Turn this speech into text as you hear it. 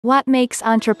What makes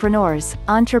entrepreneurs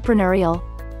entrepreneurial?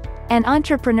 An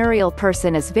entrepreneurial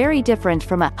person is very different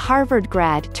from a Harvard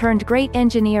grad turned great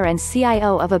engineer and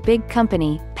CIO of a big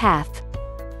company path.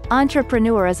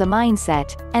 Entrepreneur is a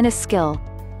mindset and a skill.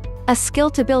 A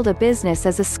skill to build a business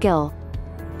is a skill.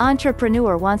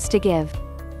 Entrepreneur wants to give.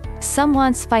 Some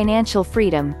wants financial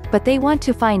freedom, but they want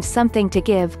to find something to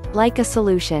give, like a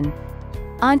solution.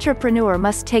 Entrepreneur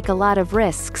must take a lot of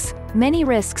risks, many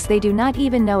risks they do not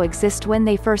even know exist when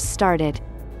they first started.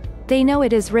 They know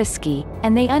it is risky,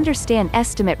 and they understand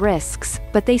estimate risks,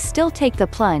 but they still take the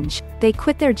plunge. They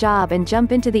quit their job and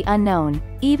jump into the unknown,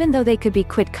 even though they could be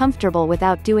quite comfortable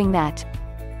without doing that.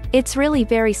 It's really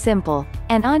very simple.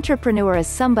 An entrepreneur is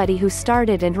somebody who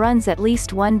started and runs at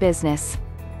least one business.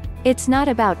 It's not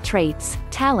about traits,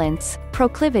 talents,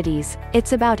 proclivities,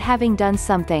 it's about having done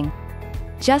something.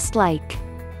 Just like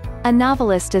a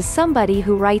novelist is somebody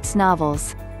who writes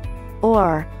novels.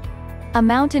 Or a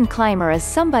mountain climber is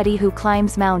somebody who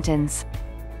climbs mountains.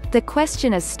 The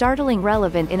question is startlingly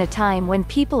relevant in a time when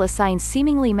people assign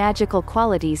seemingly magical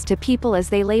qualities to people as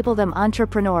they label them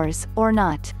entrepreneurs, or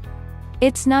not.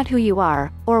 It's not who you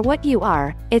are, or what you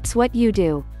are, it's what you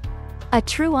do. A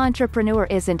true entrepreneur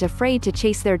isn't afraid to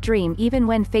chase their dream even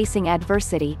when facing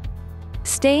adversity.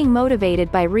 Staying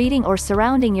motivated by reading or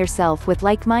surrounding yourself with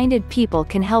like-minded people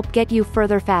can help get you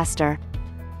further faster.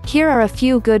 Here are a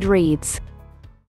few good reads.